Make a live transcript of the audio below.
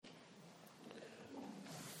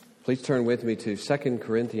Please turn with me to 2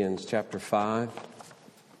 Corinthians chapter 5.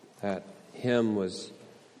 That hymn was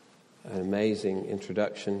an amazing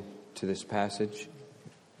introduction to this passage.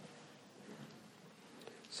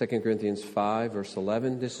 2 Corinthians 5, verse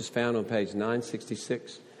 11. This is found on page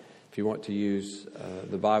 966 if you want to use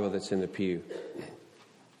the Bible that's in the pew.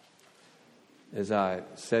 As I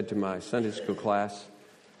said to my Sunday school class,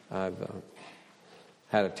 I've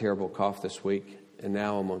had a terrible cough this week, and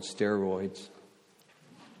now I'm on steroids.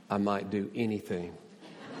 I might do anything.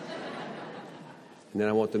 And then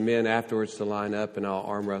I want the men afterwards to line up, and I'll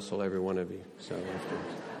arm wrestle every one of you.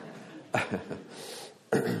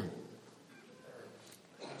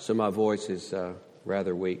 So my voice is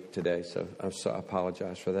rather weak today, so I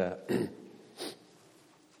apologize for that.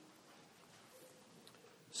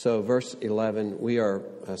 So verse 11, we are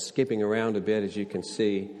skipping around a bit, as you can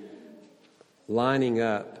see, lining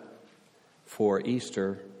up for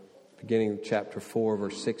Easter, beginning chapter 4,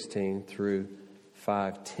 verse 16 through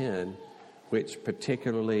 5:10, which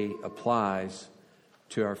particularly applies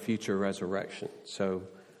to our future resurrection. So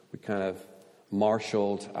we kind of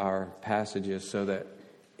marshaled our passages so that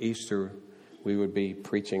Easter we would be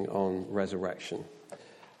preaching on resurrection.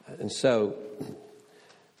 And so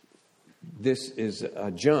this is a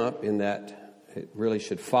jump in that it really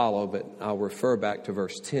should follow, but I'll refer back to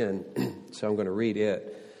verse 10. So I'm going to read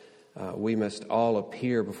it. We must all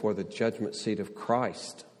appear before the judgment seat of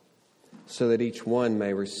Christ, so that each one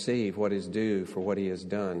may receive what is due for what he has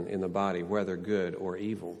done in the body, whether good or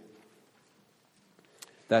evil.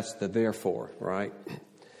 That's the therefore, right?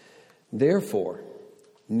 Therefore,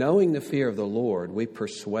 knowing the fear of the Lord, we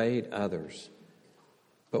persuade others.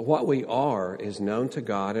 But what we are is known to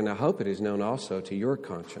God, and I hope it is known also to your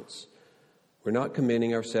conscience. We're not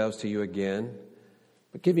commending ourselves to you again,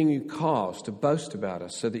 but giving you cause to boast about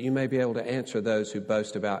us, so that you may be able to answer those who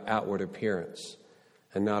boast about outward appearance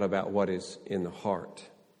and not about what is in the heart.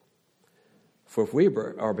 For if we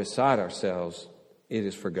are beside ourselves, it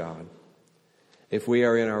is for God. If we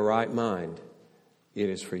are in our right mind, it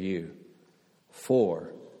is for you.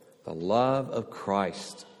 For the love of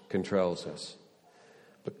Christ controls us,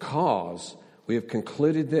 because we have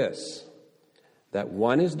concluded this, that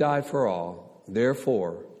one has died for all,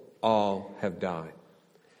 therefore all have died.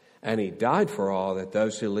 And he died for all, that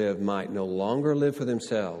those who live might no longer live for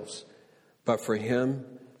themselves, but for him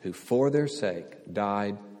who for their sake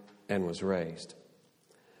died and was raised.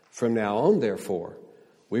 From now on, therefore,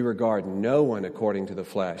 we regard no one according to the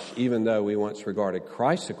flesh. Even though we once regarded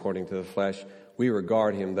Christ according to the flesh, we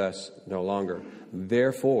regard him thus no longer.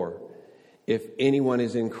 Therefore, if anyone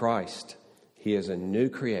is in Christ, he is a new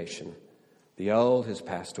creation. The old has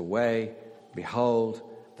passed away. Behold,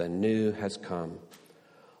 the new has come.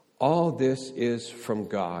 All this is from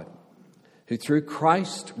God, who through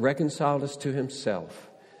Christ reconciled us to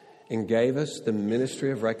himself and gave us the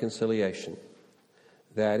ministry of reconciliation.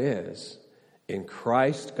 That is, in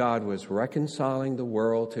Christ God was reconciling the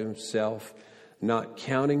world to himself, not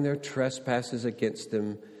counting their trespasses against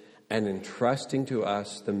them, and entrusting to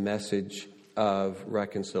us the message of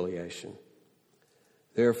reconciliation.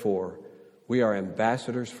 Therefore, we are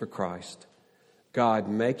ambassadors for Christ, God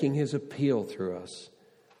making his appeal through us.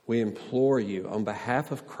 We implore you, on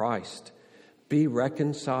behalf of Christ, be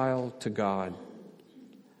reconciled to God.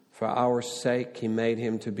 For our sake, he made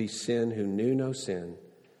him to be sin who knew no sin,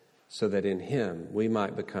 so that in him we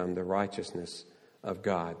might become the righteousness of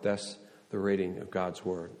God. Thus, the reading of God's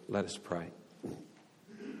word. Let us pray.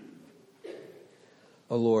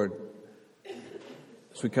 O Lord,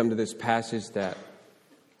 as we come to this passage that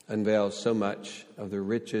unveils so much of the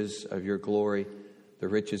riches of your glory, the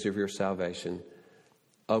riches of your salvation,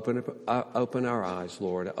 open our eyes,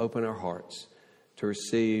 Lord, open our hearts to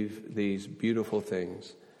receive these beautiful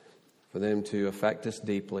things, for them to affect us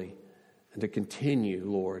deeply, and to continue,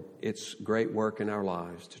 Lord, its great work in our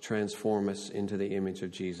lives to transform us into the image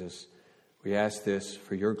of Jesus. We ask this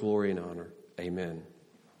for your glory and honor. Amen.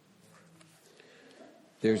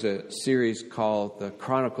 There's a series called The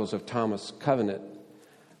Chronicles of Thomas Covenant.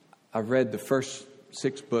 I've read the first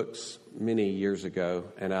 6 books many years ago,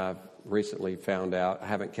 and I've recently found out, I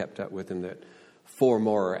haven't kept up with them, that 4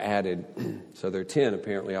 more are added. So there are 10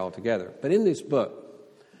 apparently altogether. But in this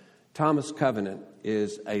book, Thomas Covenant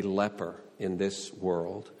is a leper in this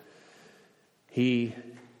world. He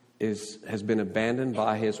has been abandoned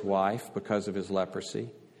by his wife because of his leprosy.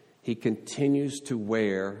 He continues to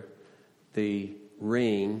wear the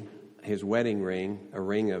ring, his wedding ring, a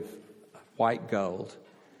ring of white gold,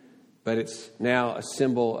 but it's now a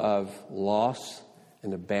symbol of loss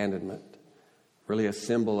and abandonment, really a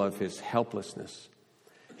symbol of his helplessness.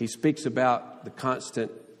 He speaks about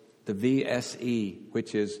the the VSE,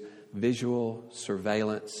 which is visual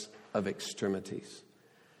surveillance of extremities.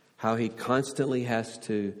 How he constantly has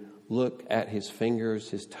to look at his fingers,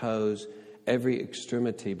 his toes, every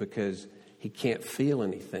extremity, because he can't feel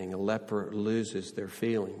anything. A leper loses their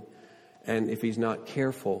feeling. And if he's not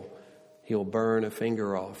careful, he'll burn a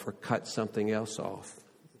finger off or cut something else off.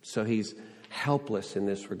 So he's helpless in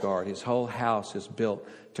this regard. His whole house is built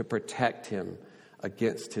to protect him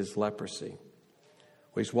against his leprosy.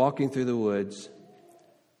 When he's walking through the woods,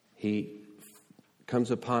 he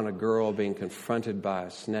comes upon a girl being confronted by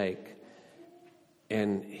a snake,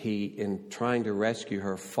 and he, in trying to rescue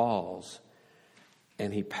her, falls,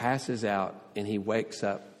 and he passes out, and he wakes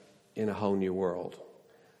up in a whole new world.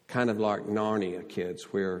 Kind of like Narnia kids,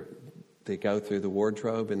 where they go through the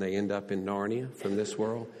wardrobe and they end up in Narnia from this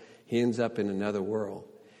world. He ends up in another world.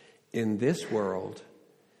 In this world,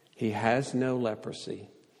 he has no leprosy.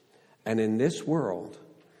 And in this world,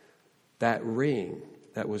 that ring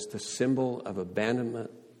that was the symbol of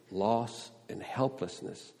abandonment, loss, and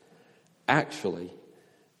helplessness actually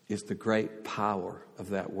is the great power of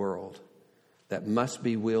that world that must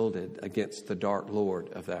be wielded against the dark lord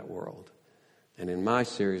of that world. And in my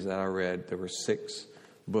series that I read, there were 6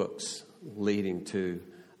 books leading to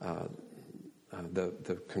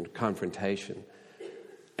the confrontation.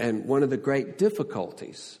 And one of the great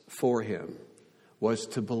difficulties for him was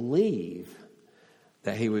to believe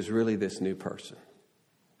that he was really this new person.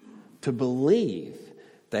 To believe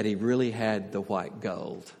that he really had the white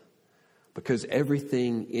gold. Because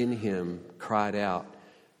everything in him cried out,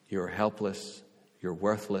 you're helpless, you're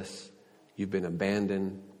worthless, you've been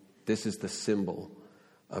abandoned. This is the symbol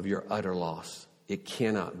of your utter loss. It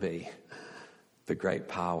cannot be the great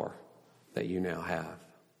power that you now have.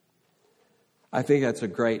 I think that's a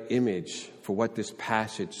great image for what this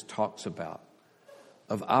passage talks about,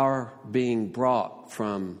 of our being brought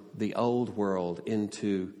from the old world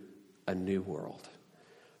into a new world,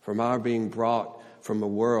 from our being brought from a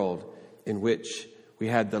world in which we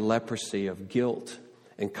had the leprosy of guilt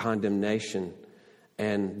and condemnation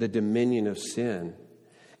and the dominion of sin,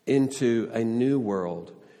 into a new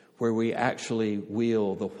world where we actually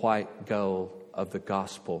wield the white gold of the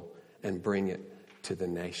gospel and bring it to the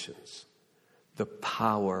nations. The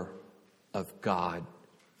power of God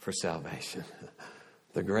for salvation.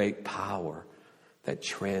 The great power that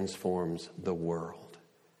transforms the world.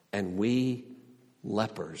 And we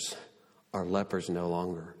lepers are lepers no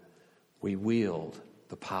longer. We wield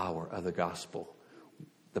the power of the gospel.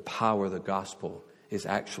 The power of the gospel is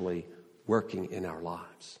actually working in our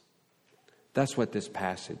lives. That's what this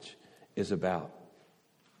passage is about.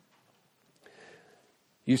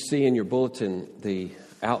 You see in your bulletin the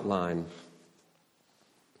outline,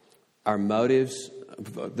 our motives,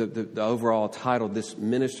 the overall title, this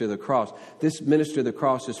ministry of the cross. This ministry of the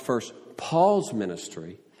cross is first Paul's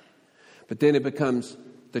ministry, but then it becomes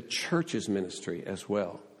the church's ministry as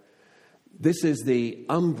well. This is the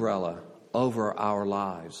umbrella over our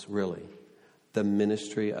lives, really. The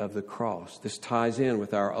ministry of the cross. This ties in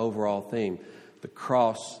with our overall theme. The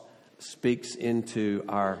cross speaks into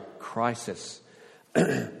our crisis.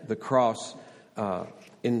 The cross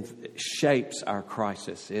shapes our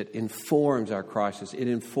crisis. It informs our crisis. It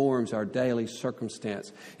informs our daily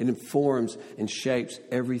circumstance. It informs and shapes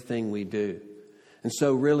everything we do. And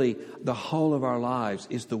so really, the whole of our lives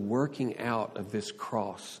is the working out of this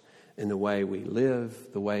cross in the way we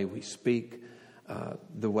live, the way we speak,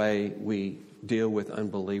 the way we deal with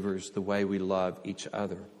unbelievers, the way we love each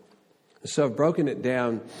other. So I've broken it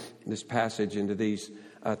down, this passage, into these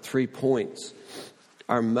 3 points.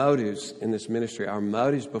 Our motives in this ministry, our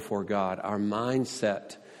motives before God, our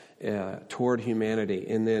mindset toward humanity,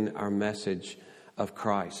 and then our message of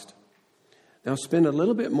Christ. Now, spend a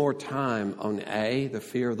little bit more time on the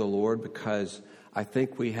fear of the Lord, because I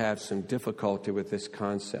think we have some difficulty with this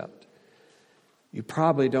concept. You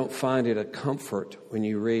probably don't find it a comfort when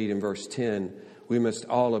you read in verse 10, we must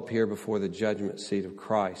all appear before the judgment seat of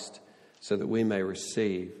Christ so that we may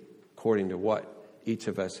receive according to what each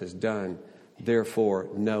of us has done, therefore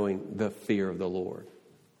knowing the fear of the Lord.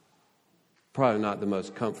 Probably not the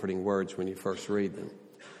most comforting words when you first read them.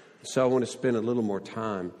 So I want to spend a little more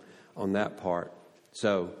time on that part.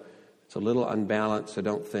 So it's a little unbalanced, so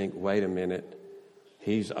don't think, wait a minute,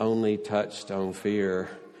 he's only touched on fear.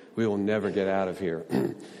 We will never get out of here.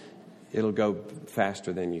 It'll go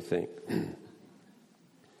faster than you think.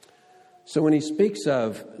 So when he speaks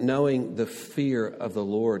of knowing the fear of the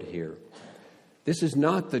Lord here, this is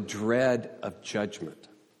not the dread of judgment,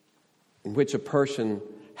 in which a person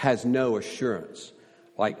has no assurance,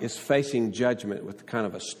 like is facing judgment with kind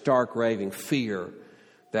of a stark raving fear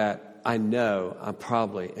that I know I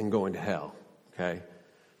probably am going to hell, okay?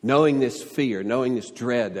 Knowing this fear, knowing this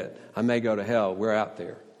dread that I may go to hell, we're out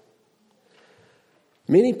there.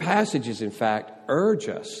 Many passages, in fact, urge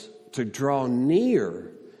us to draw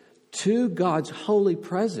near to God's holy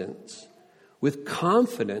presence with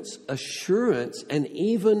confidence, assurance, and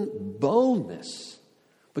even boldness,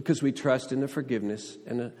 because we trust in the forgiveness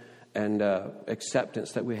and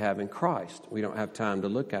acceptance that we have in Christ. We don't have time to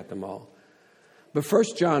look at them all. But 1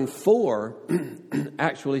 John 4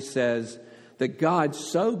 actually says that God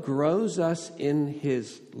so grows us in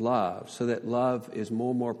His love, so that love is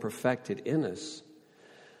more and more perfected in us,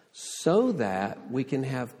 so that we can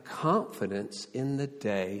have confidence in the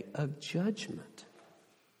day of judgment.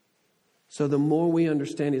 So the more we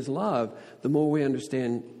understand His love, the more we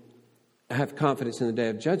have confidence in the day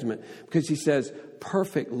of judgment. Because He says,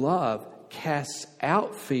 perfect love casts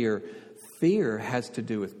out fear. Fear has to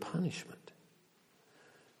do with punishment.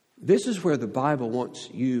 This is where the Bible wants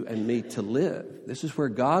you and me to live. This is where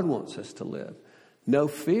God wants us to live. No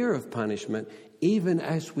fear of punishment, even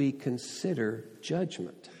as we consider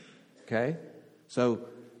judgment. Okay? So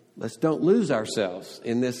let's don't lose ourselves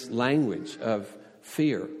in this language of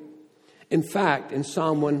fear. In fact, in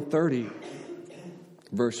Psalm 130,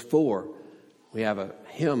 verse 4, we have a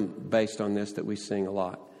hymn based on this that we sing a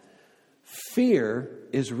lot. Fear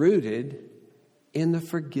is rooted in the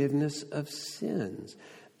forgiveness of sins.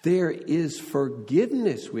 There is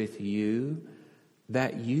forgiveness with you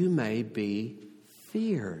that you may be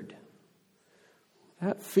feared.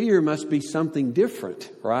 That fear must be something different,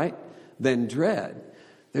 right, than dread.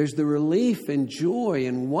 There's the relief and joy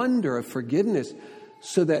and wonder of forgiveness,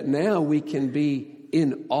 so that now we can be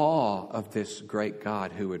in awe of this great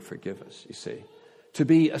God who would forgive us, you see. To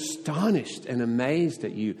be astonished and amazed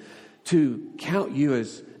at you, to count you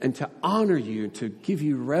as, and to honor you, to give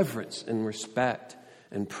you reverence and respect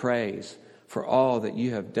and praise for all that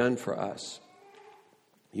you have done for us.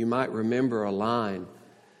 You might remember a line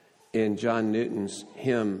in John Newton's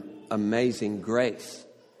hymn, Amazing Grace.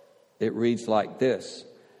 It reads like this: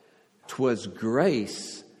 "'Twas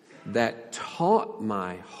grace that taught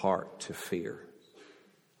my heart to fear."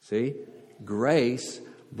 See? Grace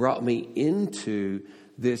brought me into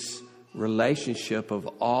this relationship of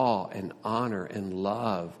awe and honor and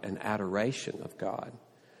love and adoration of God.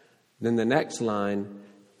 Then the next line,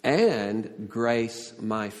 "And grace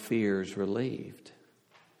my fears relieved."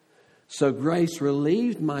 So grace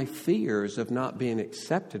relieved my fears of not being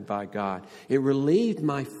accepted by God. It relieved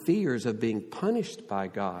my fears of being punished by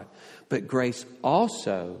God. But grace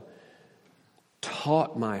also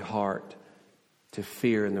taught my heart to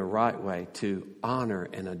fear in the right way, to honor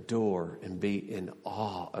and adore and be in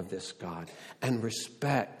awe of this God and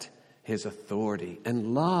respect His authority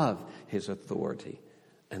and love His authority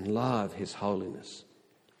and love His holiness.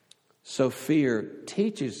 So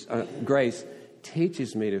grace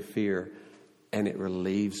teaches me to fear, and it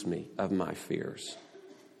relieves me of my fears.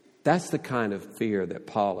 That's the kind of fear that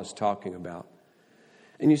Paul is talking about.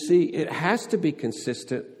 And you see, it has to be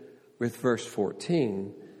consistent with verse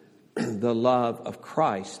 14. The love of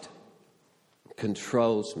Christ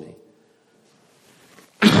controls me.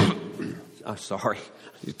 I'm sorry.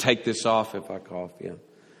 You take this off if I cough. Yeah,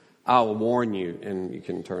 I'll warn you, and you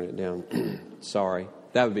can turn it down. Sorry.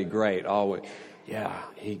 That would be great. Always. Yeah,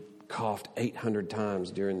 he coughed 800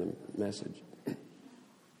 times during the message.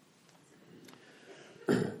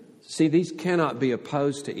 See, these cannot be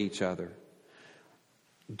opposed to each other.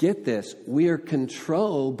 Get this. We are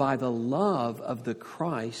controlled by the love of the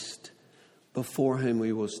Christ before whom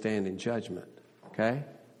we will stand in judgment. Okay?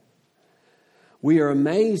 We are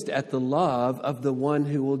amazed at the love of the one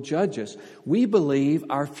who will judge us. We believe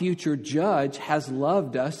our future judge has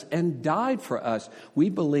loved us and died for us. We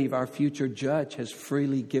believe our future judge has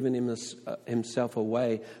freely given himself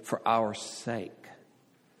away for our sake.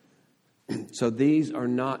 So these are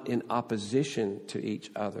not in opposition to each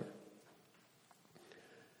other.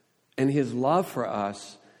 And His love for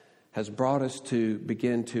us has brought us to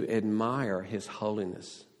begin to admire His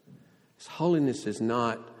holiness. His holiness is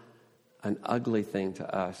not an ugly thing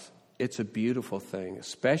to us. It's a beautiful thing,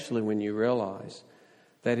 especially when you realize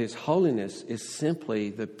that His holiness is simply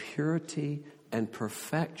the purity and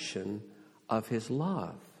perfection of His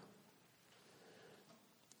love.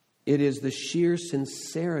 It is the sheer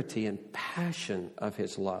sincerity and passion of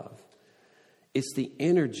His love. It's the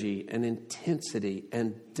energy and intensity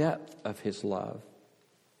and depth of His love.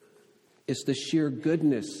 It's the sheer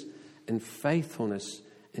goodness and faithfulness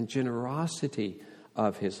and generosity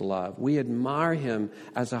of His love. We admire Him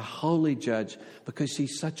as a holy judge because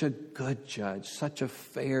He's such a good judge, such a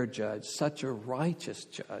fair judge, such a righteous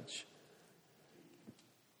judge.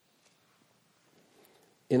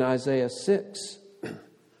 In Isaiah 6,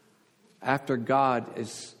 after God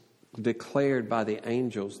is declared by the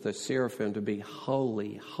angels, the seraphim, to be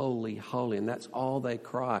holy, holy, holy, and that's all they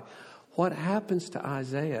cry. What happens to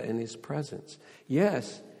Isaiah in his presence?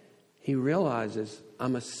 Yes, he realizes,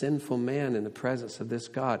 I'm a sinful man in the presence of this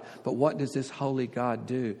God. But what does this holy God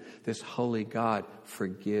do? This holy God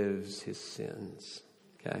forgives his sins.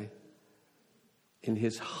 Okay? In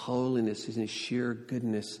his holiness, in his sheer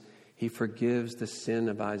goodness, he forgives the sin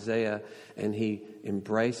of Isaiah and he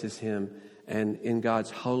embraces him. And in God's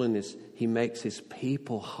holiness, he makes his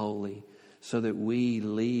people holy so that we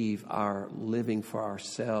leave our living for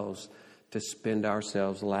ourselves to spend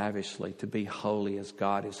ourselves lavishly, to be holy as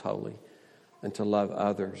God is holy, and to love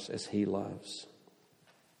others as he loves.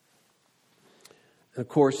 And of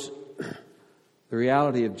course, the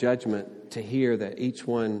reality of judgment, to hear that each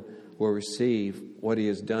one will receive what he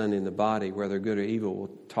has done in the body, whether good or evil.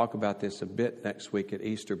 We'll talk about this a bit next week at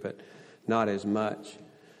Easter, but not as much.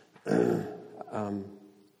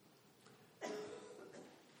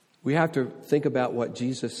 We have to think about what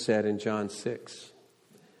Jesus said in John 6.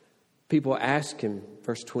 People ask him,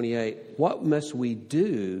 verse 28, what must we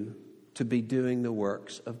do to be doing the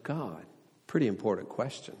works of God? Pretty important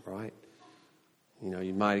question, right? You know,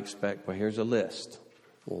 you might expect, well, here's a list,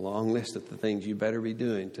 a long list of the things you better be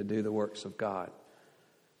doing to do the works of God.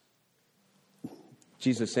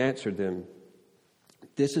 Jesus answered them,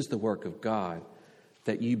 this is the work of God,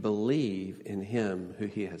 that you believe in him who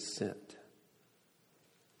he has sent.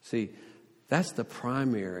 See, that's the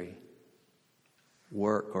primary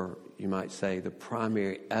work, or you might say the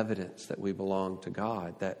primary evidence that we belong to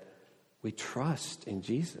God, that we trust in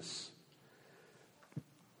Jesus.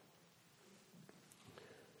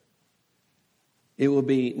 It will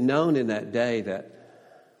be known in that day that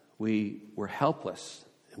we were helpless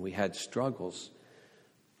and we had struggles,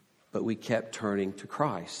 but we kept turning to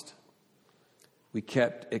Christ. We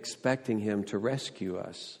kept expecting him to rescue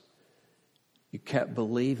us. You kept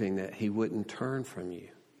believing that he wouldn't turn from you.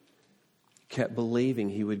 You kept believing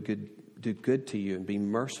he would do good to you and be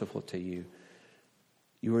merciful to you.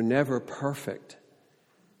 You were never perfect,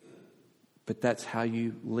 but that's how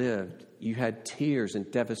you lived. You had tears and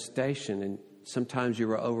devastation, and sometimes you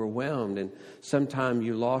were overwhelmed, and sometimes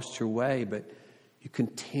you lost your way, but you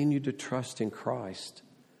continued to trust in Christ.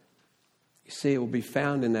 You see, it will be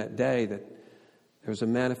found in that day that there was a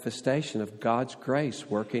manifestation of God's grace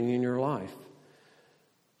working in your life.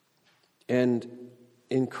 And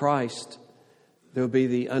in Christ, there will be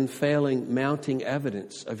the unfailing, mounting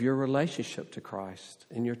evidence of your relationship to Christ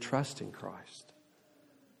and your trust in Christ.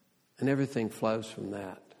 And everything flows from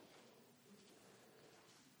that.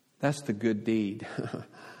 That's the good deed.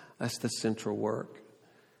 That's the central work.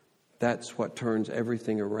 That's what turns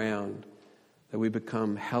everything around, that we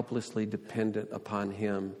become helplessly dependent upon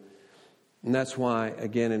him. And that's why,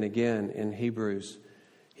 again and again, in Hebrews,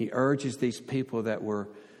 he urges these people that were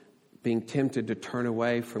being tempted to turn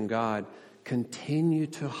away from God, continue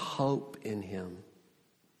to hope in him.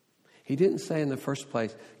 He didn't say in the first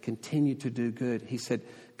place, continue to do good. He said,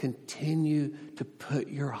 continue to put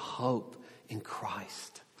your hope in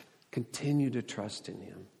Christ. Continue to trust in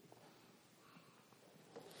him.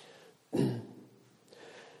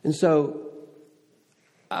 And so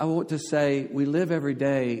I want to say we live every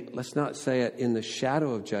day, let's not say it in the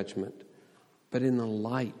shadow of judgment, but in the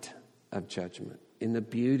light of judgment, in the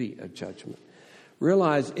beauty of judgment.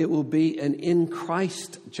 Realize it will be an in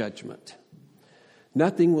Christ judgment.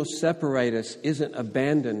 Nothing will separate us, isn't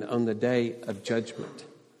abandoned on the day of judgment.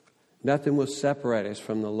 Nothing will separate us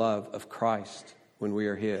from the love of Christ when we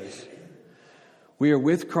are his. We are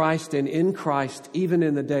with Christ and in Christ, even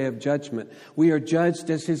in the day of judgment. We are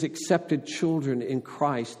judged as his accepted children in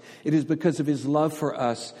Christ. It is because of his love for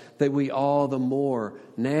us that we all the more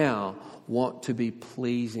now want to be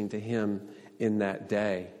pleasing to him in that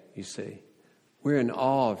day, you see. We're in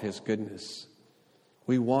awe of his goodness.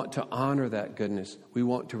 We want to honor that goodness. We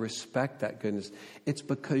want to respect that goodness. It's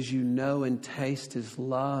because you know and taste his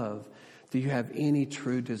love that you have any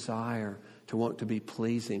true desire to want to be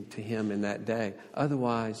pleasing to him in that day.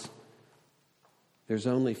 Otherwise, there's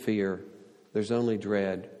only fear, there's only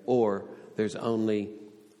dread, or there's only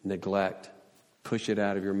neglect. Push it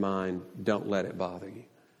out of your mind. Don't let it bother you.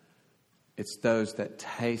 It's those that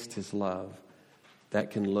taste his love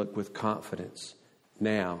that can look with confidence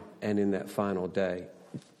now and in that final day.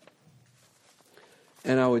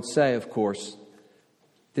 And I would say, of course,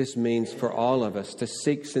 this means for all of us to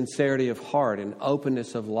seek sincerity of heart and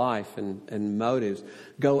openness of life and motives.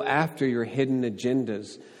 Go after your hidden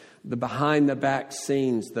agendas. the behind the back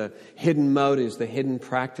scenes, the hidden motives, the hidden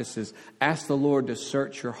practices. Ask the Lord to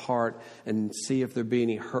search your heart and see if there be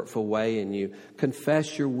any hurtful way in you.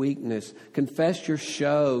 Confess your weakness. Confess your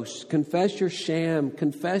show. Confess your sham.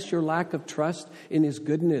 Confess your lack of trust in His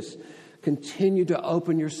goodness. Continue to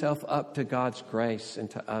open yourself up to God's grace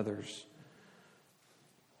and to others.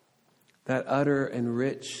 That utter and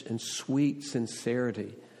rich and sweet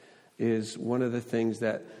sincerity is one of the things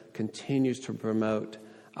that continues to promote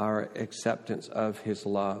our acceptance of His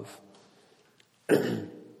love.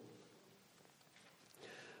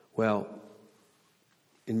 Well,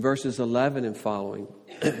 in verses 11 and following,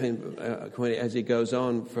 as he goes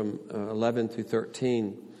on from 11 through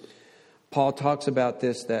 13, Paul talks about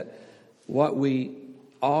this, that what we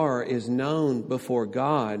are is known before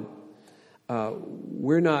God.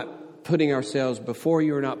 We're not putting ourselves before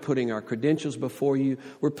you. We're not putting our credentials before you.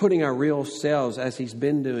 We're putting our real selves, as He's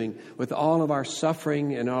been doing, with all of our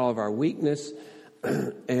suffering and all of our weakness.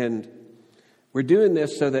 And we're doing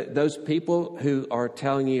this so that those people who are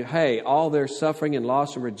telling you, hey, all their suffering and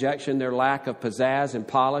loss and rejection, their lack of pizzazz and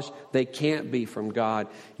polish, they can't be from God.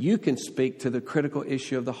 You can speak to the critical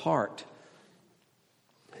issue of the heart.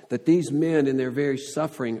 That these men in their very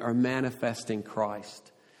suffering are manifesting Christ.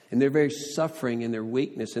 In their very suffering and their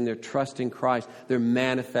weakness and their trust in Christ, they're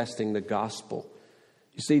manifesting the gospel.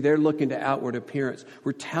 You see, they're looking to outward appearance.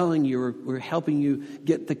 We're telling you, we're helping you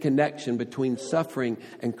get the connection between suffering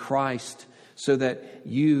and Christ so that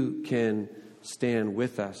you can stand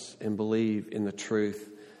with us and believe in the truth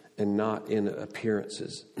and not in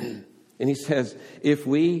appearances. And he says, if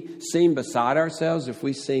we seem beside ourselves, if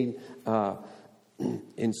we seem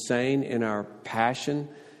insane in our passion,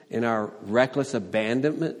 in our reckless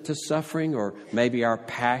abandonment to suffering, or maybe our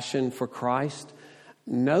passion for Christ,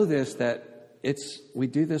 know this, that we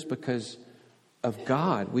do this because of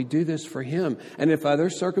God. We do this for Him. And if other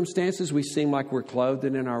circumstances we seem like we're clothed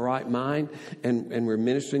and in our right mind and we're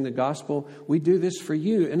ministering the gospel, we do this for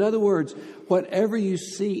you. In other words, whatever you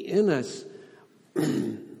see in us,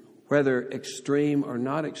 whether extreme or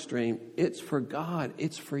not extreme, it's for God.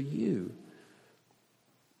 It's for you.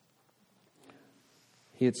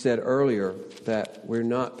 He had said earlier that we're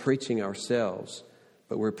not preaching ourselves,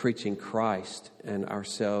 but we're preaching Christ and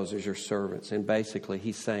ourselves as your servants. And basically,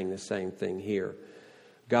 he's saying the same thing here.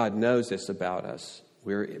 God knows this about us.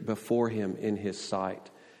 We're before Him in His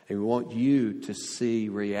sight. And we want you to see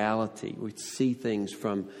reality. We see things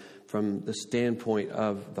from the standpoint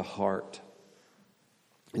of the heart.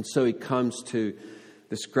 And so he comes to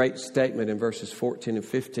this great statement in verses 14 and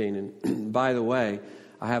 15. And by the way,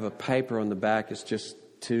 I have a paper on the back. It's just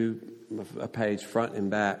a page front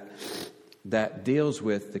and back that deals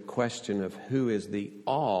with the question of who is the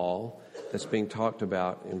all that's being talked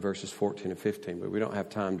about in verses 14 and 15. But we don't have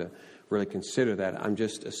time to really consider that. I'm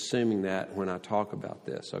just assuming that when I talk about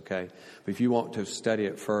this, okay? But if you want to study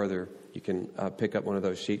it further, you can pick up one of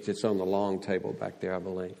those sheets. It's on the long table back there, I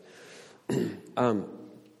believe.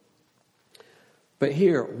 But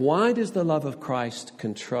here, why does the love of Christ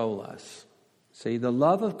control us? See, the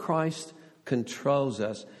love of Christ controls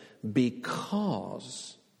us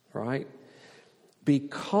because, right?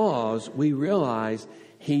 Because we realize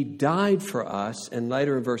He died for us. And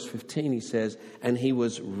later in verse 15 he says, and He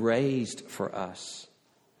was raised for us.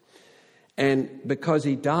 And because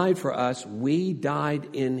He died for us, we died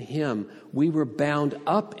in Him. We were bound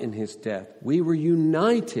up in His death. We were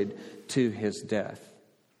united to His death.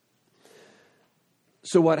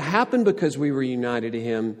 So what happened because we were united to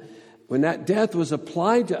Him, when that death was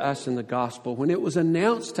applied to us in the gospel, when it was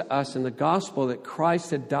announced to us in the gospel that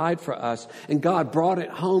Christ had died for us, and God brought it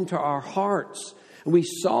home to our hearts, and we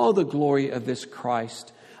saw the glory of this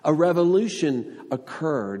Christ, a revolution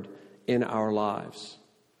occurred in our lives.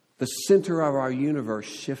 The center of our universe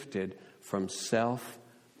shifted from self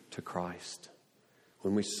to Christ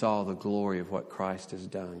when we saw the glory of what Christ has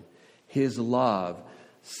done. His love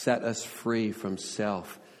set us free from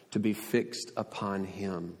self to be fixed upon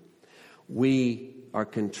Him. We are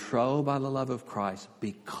controlled by the love of Christ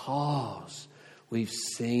because we've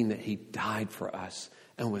seen that He died for us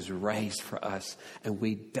and was raised for us. And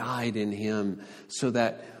we died in Him so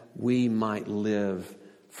that we might live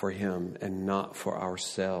for Him and not for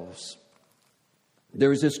ourselves. There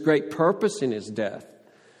was this great purpose in His death.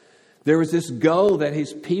 There was this goal that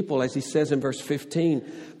His people, as He says in verse 15,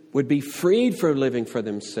 would be freed from living for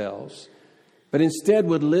themselves, but instead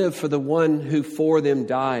would live for the one who for them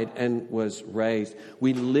died and was raised.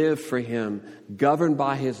 We live for Him, governed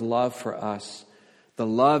by His love for us, the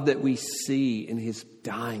love that we see in His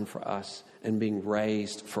dying for us and being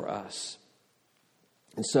raised for us.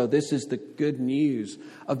 And so this is the good news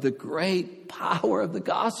of the great power of the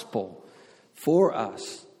gospel for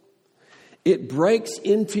us. It breaks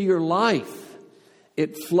into your life.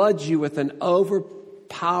 It floods you with an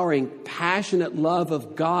overpowering, passionate love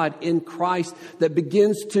of God in Christ that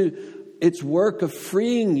begins its work of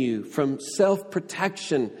freeing you from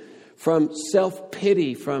self-protection, from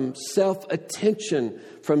self-pity, from self-attention,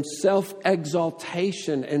 from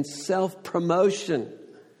self-exaltation and self-promotion.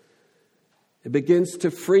 It begins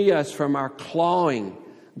to free us from our clawing,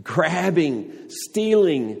 grabbing,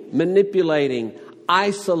 stealing, manipulating,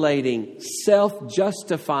 isolating,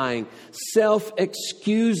 self-justifying,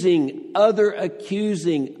 self-excusing,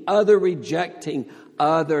 other-accusing, other-rejecting,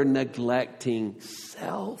 other-neglecting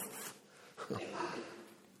self.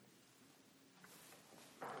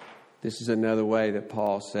 This is another way that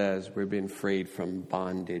Paul says we're being freed from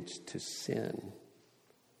bondage to sin.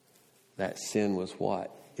 That sin was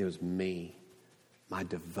what? It was me. My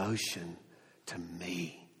devotion to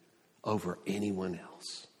me over anyone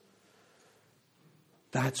else.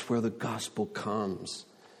 That's where the gospel comes.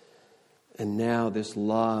 And now this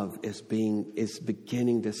love is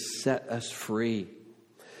beginning to set us free.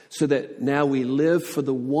 So that now we live for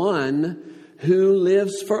the one who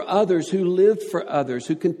lives for others, who lived for others,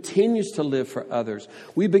 who continues to live for others.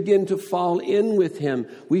 We begin to fall in with him.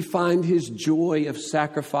 We find his joy of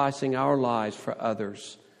sacrificing our lives for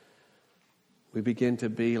others. We begin to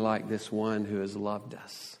be like this one who has loved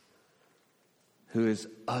us, who is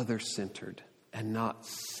other-centered and not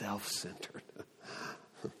self-centered.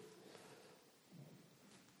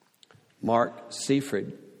 Mark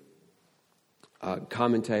Seifried, a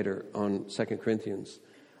commentator on 2 Corinthians,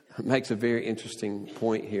 makes a very interesting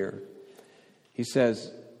point here. He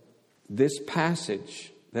says, this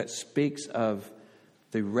passage that speaks of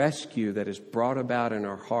the rescue that is brought about in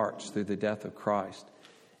our hearts through the death of Christ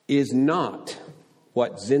is not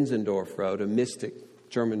what Zinzendorf wrote, a mystic,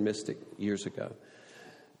 German mystic years ago.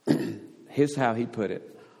 Here's how he put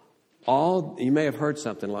it. You may have heard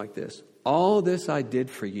something like this. All this I did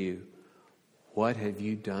for you, what have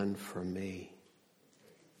you done for me?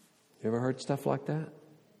 You ever heard stuff like that?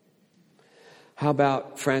 How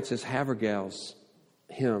about Frances Havergal's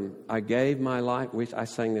hymn, I gave my life, I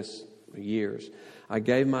sang this for years. I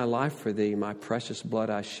gave my life for thee, my precious blood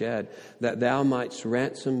I shed, that thou mightst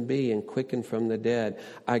ransom be and quicken from the dead.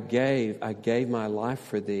 I gave my life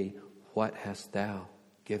for thee. What hast thou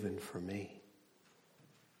given for me?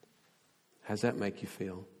 How does that make you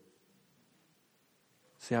feel?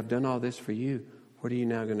 See, I've done all this for you. What are you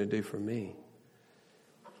now going to do for me?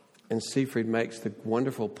 And Seifried makes the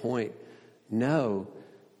wonderful point. No,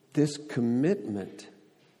 this commitment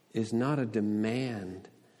is not a demand.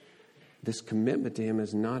 This commitment to him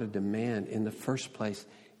is not a demand. In the first place,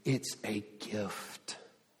 it's a gift.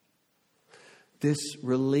 This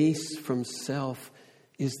release from self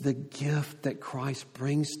is the gift that Christ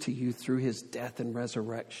brings to you through his death and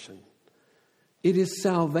resurrection. It is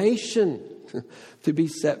salvation to be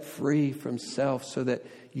set free from self so that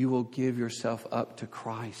you will give yourself up to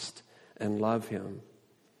Christ and love him.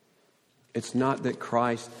 It's not that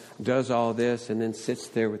Christ does all this and then sits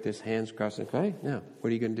there with his hands crossed and goes, hey, now, what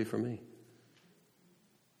are you going to do for me?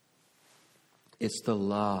 It's the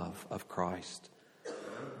love of Christ.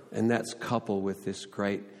 And that's coupled with this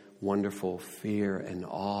great, wonderful fear and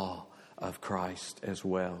awe of Christ as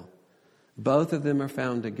well. Both of them are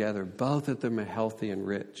found together. Both of them are healthy and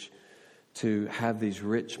rich to have these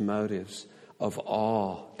rich motives of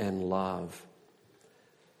awe and love.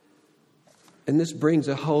 And this brings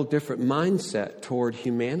a whole different mindset toward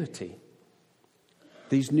humanity.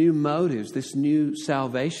 These new motives, this new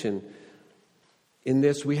salvation, in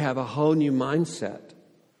this we have a whole new mindset.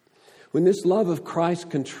 When this love of Christ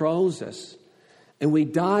controls us and we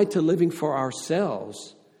die to living for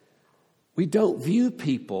ourselves, we don't view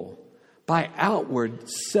people by outward,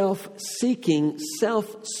 self-seeking,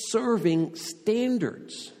 self-serving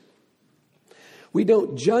standards. We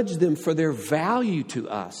don't judge them for their value to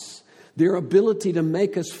us, their ability to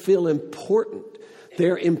make us feel important,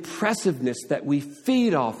 their impressiveness that we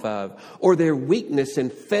feed off of, or their weakness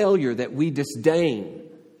and failure that we disdain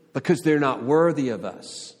because they're not worthy of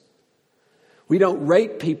us. We don't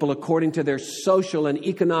rate people according to their social and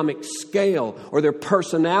economic scale or their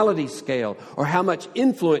personality scale or how much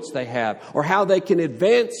influence they have or how they can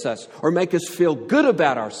advance us or make us feel good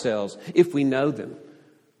about ourselves if we know them.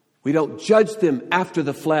 We don't judge them after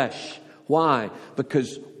the flesh. Why?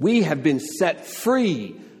 Because we have been set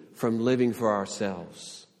free from living for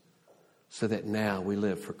ourselves so that now we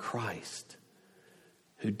live for Christ,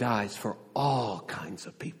 who dies for all kinds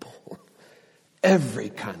of people, every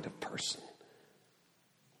kind of person.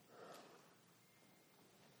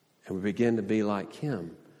 And we begin to be like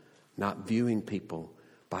him, not viewing people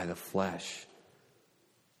by the flesh,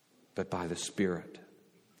 but by the Spirit,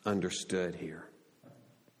 understood here.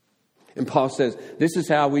 And Paul says, this is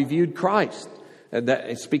how we viewed Christ.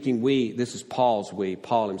 Speaking we, this is Paul's we,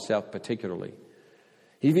 Paul himself particularly.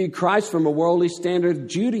 He viewed Christ from a worldly standard of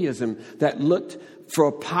Judaism that looked for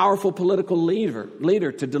a powerful political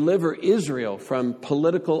leader to deliver Israel from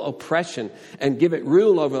political oppression and give it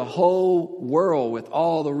rule over the whole world with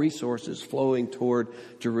all the resources flowing toward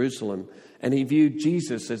Jerusalem. And he viewed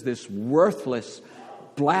Jesus as this worthless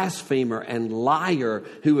blasphemer and liar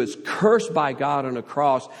who was cursed by God on a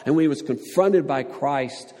cross. And when he was confronted by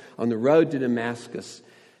Christ on the road to Damascus,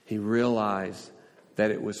 he realized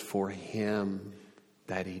that it was for him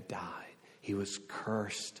that he died. He was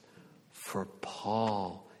cursed for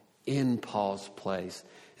Paul, in Paul's place,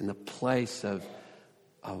 in the place of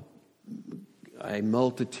a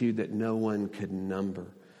multitude that no one could number.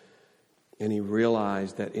 And he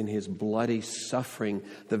realized that in his bloody suffering,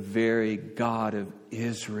 the very God of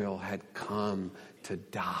Israel had come to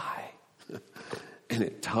die. And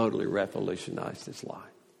it totally revolutionized his life.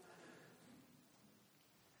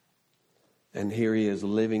 And here he is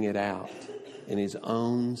living it out in his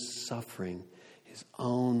own suffering, his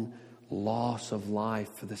own loss of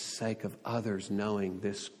life for the sake of others knowing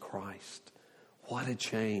this Christ. What a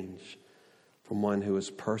change from one who was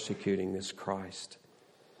persecuting this Christ.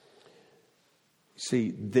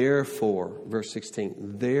 See, therefore, verse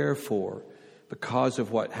 16, therefore, because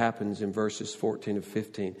of what happens in verses 14 and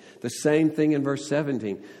 15. The same thing in verse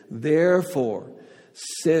 17. Therefore,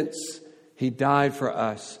 since he died for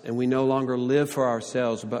us and we no longer live for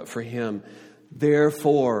ourselves but for him,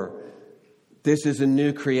 therefore, this is a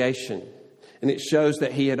new creation. And it shows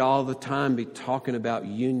that he had all the time been talking about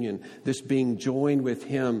union, this being joined with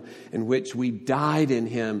him, in which we died in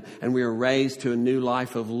him and we are raised to a new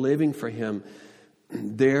life of living for him.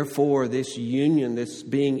 Therefore, this union, this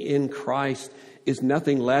being in Christ, is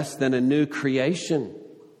nothing less than a new creation.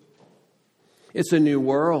 It's a new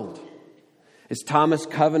world. It's Thomas'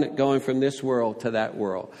 covenant going from this world to that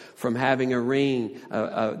world, from having a ring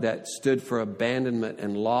that stood for abandonment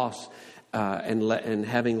and loss and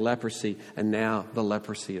having leprosy, and now the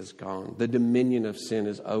leprosy is gone. The dominion of sin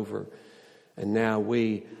is over, and now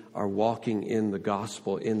we are walking in the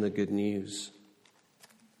gospel, in the good news.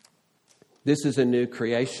 This is a new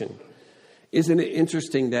creation. Isn't it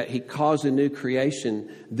interesting that he calls a new creation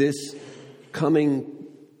this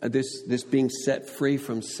being set free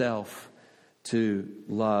from self to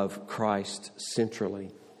love Christ centrally?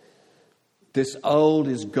 This old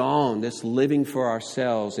is gone, this living for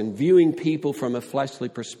ourselves and viewing people from a fleshly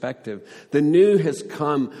perspective. The new has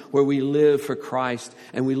come where we live for Christ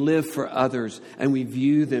and we live for others and we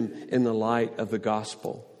view them in the light of the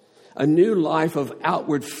gospel. A new life of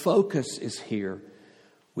outward focus is here.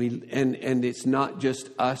 And it's not just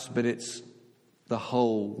us, but it's the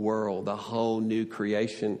whole world, the whole new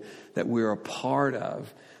creation that we're a part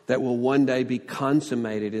of, that will one day be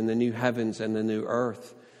consummated in the new heavens and the new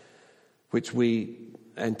earth, which we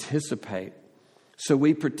anticipate. So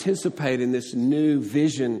we participate in this new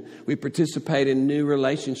vision. We participate in new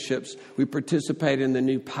relationships. We participate in the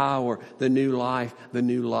new power, the new life, the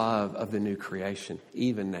new love of the new creation,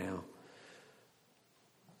 even now.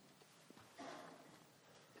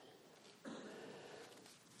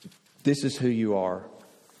 This is who you are.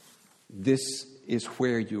 This is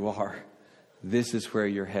where you are. This is where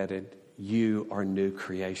you're headed. You are new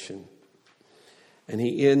creation. And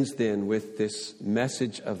he ends then with this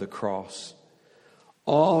message of the cross.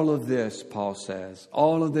 All of this, Paul says,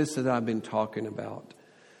 all of this that I've been talking about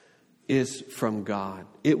is from God.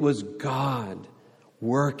 It was God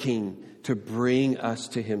working to bring us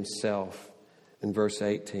to himself. In verse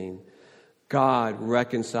 18, God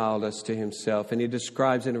reconciled us to himself. And he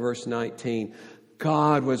describes in verse 19,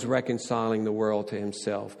 God was reconciling the world to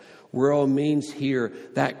himself. World means here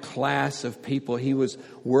that class of people. He was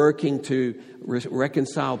working to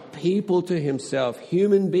reconcile people to himself,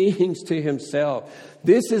 human beings to himself.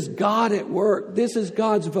 This is God at work. This is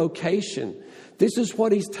God's vocation. This is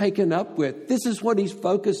what he's taken up with. This is what he's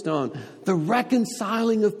focused on. The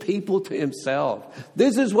reconciling of people to himself.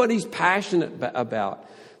 This is what he's passionate about.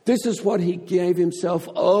 This is what he gave himself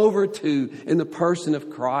over to in the person of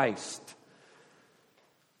Christ.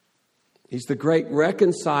 He's the great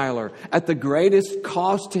reconciler at the greatest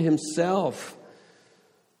cost to himself.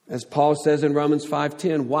 As Paul says in Romans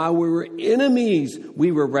 5:10, while we were enemies,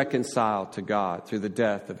 we were reconciled to God through the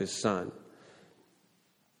death of his Son.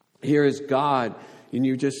 Here is God and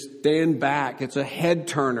you just stand back. It's a head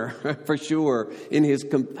turner for sure in his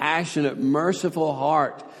compassionate, merciful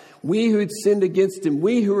heart. We who had sinned against him,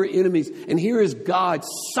 we who were enemies, and here is God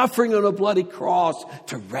suffering on a bloody cross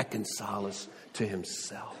to reconcile us to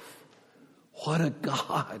himself. What a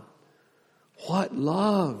God. What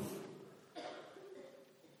love.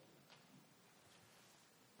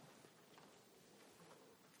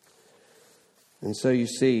 And so you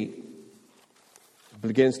see, it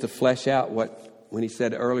begins to flesh out when he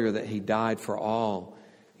said earlier that he died for all.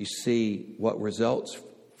 You see what results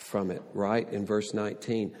from it, right? In verse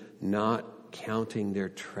 19, not counting their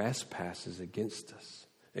trespasses against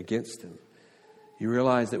them. You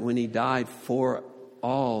realize that when he died for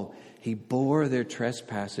all, he bore their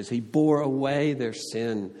trespasses. He bore away their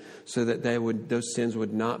sin so that those sins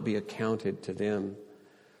would not be accounted to them.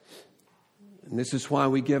 And this is why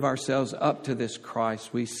we give ourselves up to this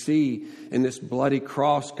Christ. We see in this bloody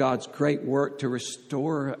cross God's great work to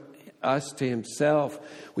restore us to himself.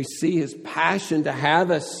 We see his passion to have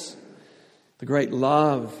us, the great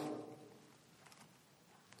love,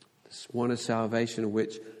 this one of salvation in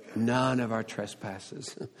which none of our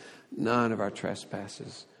trespasses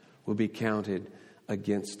will be counted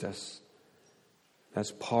against us.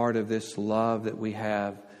 That's part of this love that we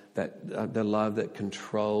have, that the love that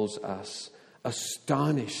controls us.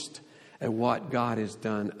 Astonished at what God has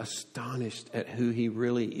done, astonished at who he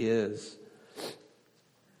really is.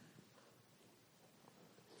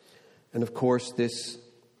 And of course, this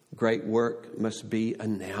great work must be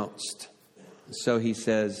announced. So he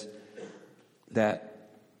says that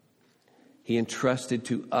he entrusted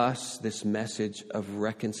to us this message of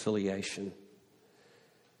reconciliation.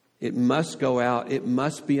 It must go out. It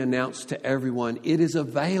must be announced to everyone. It is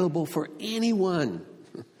available for anyone.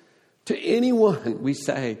 To anyone, we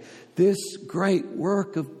say, this great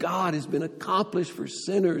work of God has been accomplished for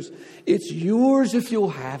sinners. It's yours if you'll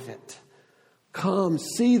have it. Come,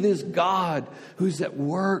 see this God who's at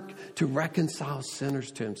work to reconcile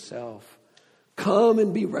sinners to himself. Come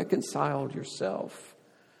and be reconciled yourself.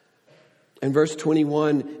 And verse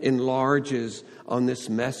 21 enlarges on this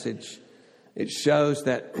message. It shows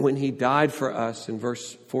that when he died for us in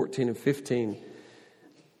verse 14 and 15,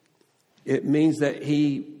 it means that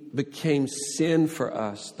he became sin for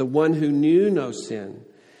us. The one who knew no sin,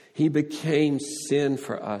 he became sin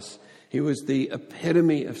for us. He was the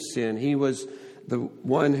epitome of sin. He was the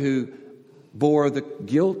one who bore the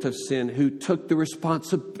guilt of sin, who took the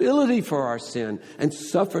responsibility for our sin and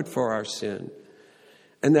suffered for our sin.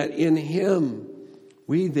 And that in him,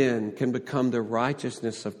 we then can become the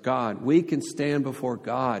righteousness of God. We can stand before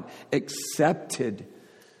God accepted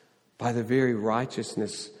by the very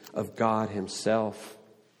righteousness of God himself.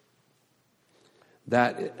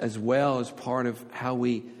 That as well as part of how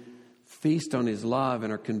we feast on his love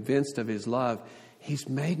and are convinced of his love. He's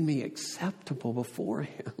made me acceptable before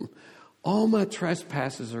him. All my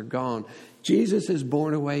trespasses are gone. Jesus has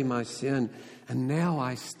borne away my sin. And now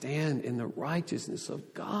I stand in the righteousness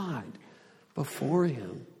of God before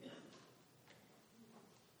him.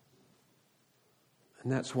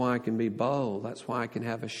 And that's why I can be bold. That's why I can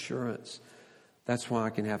have assurance. That's why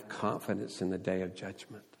I can have confidence in the day of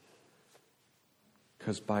judgment.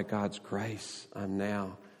 Because by God's grace, I'm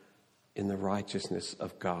now in the righteousness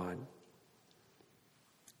of God.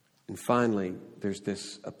 And finally, there's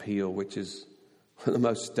this appeal, which is one of the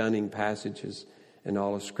most stunning passages in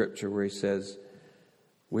all of Scripture, where he says,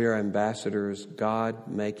 we are ambassadors, God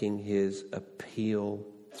making his appeal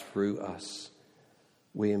through us.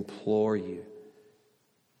 We implore you,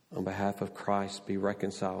 on behalf of Christ, be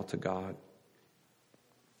reconciled to God.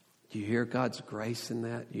 Do you hear God's grace in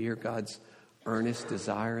that? Do you hear God's earnest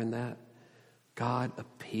desire in that? God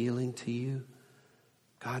appealing to you.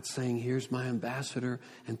 God saying, here's my ambassador,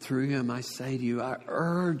 and through him I say to you, I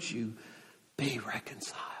urge you, be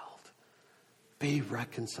reconciled. Be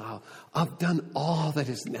reconciled. I've done all that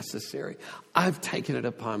is necessary. I've taken it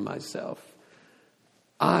upon myself.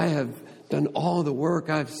 I have done all the work.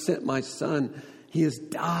 I've sent my son. He has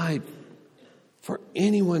died for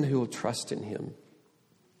anyone who will trust in him.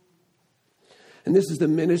 And this is the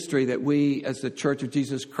ministry that we as the Church of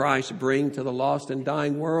Jesus Christ bring to the lost and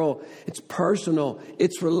dying world. It's personal.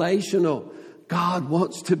 It's relational. God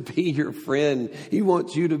wants to be your friend. He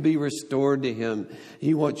wants you to be restored to him.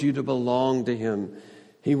 He wants you to belong to him.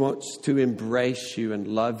 He wants to embrace you and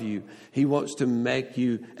love you. He wants to make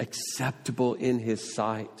you acceptable in his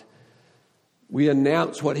sight. We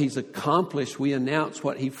announce what he's accomplished. We announce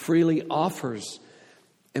what he freely offers.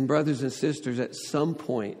 And brothers and sisters, at some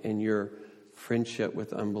point in your friendship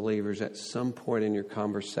with unbelievers, at some point in your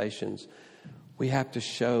conversations, we have to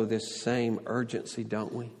show this same urgency,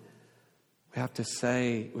 don't we? We have to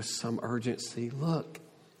say with some urgency, look,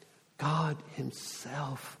 God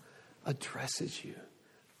himself addresses you.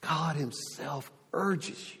 God himself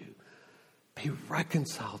urges you. Be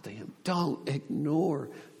reconciled to him. Don't ignore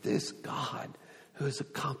this God who has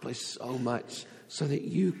accomplished so much so that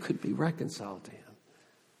you could be reconciled to him.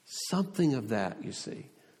 Something of that, you see.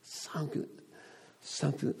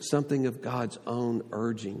 Something of God's own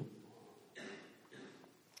urging.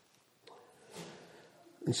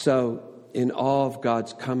 And so, in awe of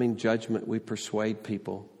God's coming judgment, we persuade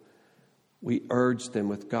people. We urge them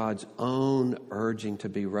with God's own urging to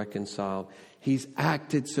be reconciled. He's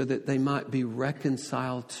acted so that they might be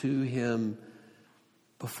reconciled to him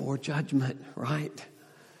before judgment, right?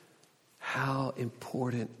 How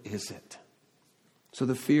important is it? So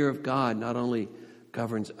the fear of God not only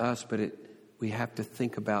governs us, but we have to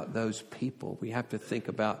think about those people. We have to think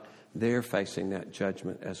about their facing that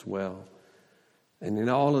judgment as well. And in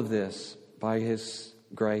all of this, by his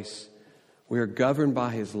grace, we are governed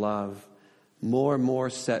by his love, more and more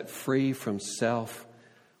set free from self.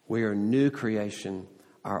 We are new creation.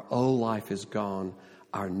 Our old life is gone.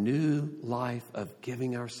 Our new life of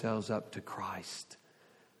giving ourselves up to Christ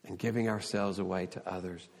and giving ourselves away to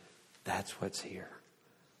others, that's what's here.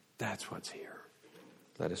 That's what's here.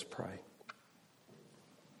 Let us pray.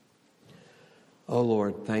 Oh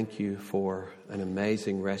Lord, thank you for an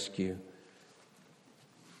amazing rescue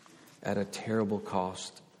at a terrible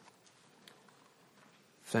cost.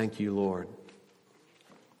 Thank you, Lord,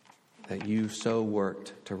 that you so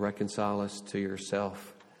worked to reconcile us to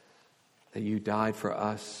yourself, that you died for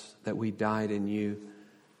us, that we died in you,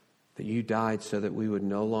 that you died so that we would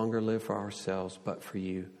no longer live for ourselves, but for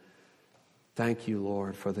you. Thank you,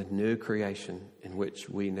 Lord, for the new creation in which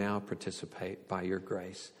we now participate by your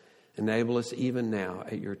grace. Enable us even now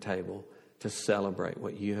at your table to celebrate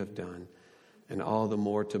what you have done, and all the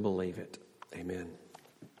more to believe it. Amen.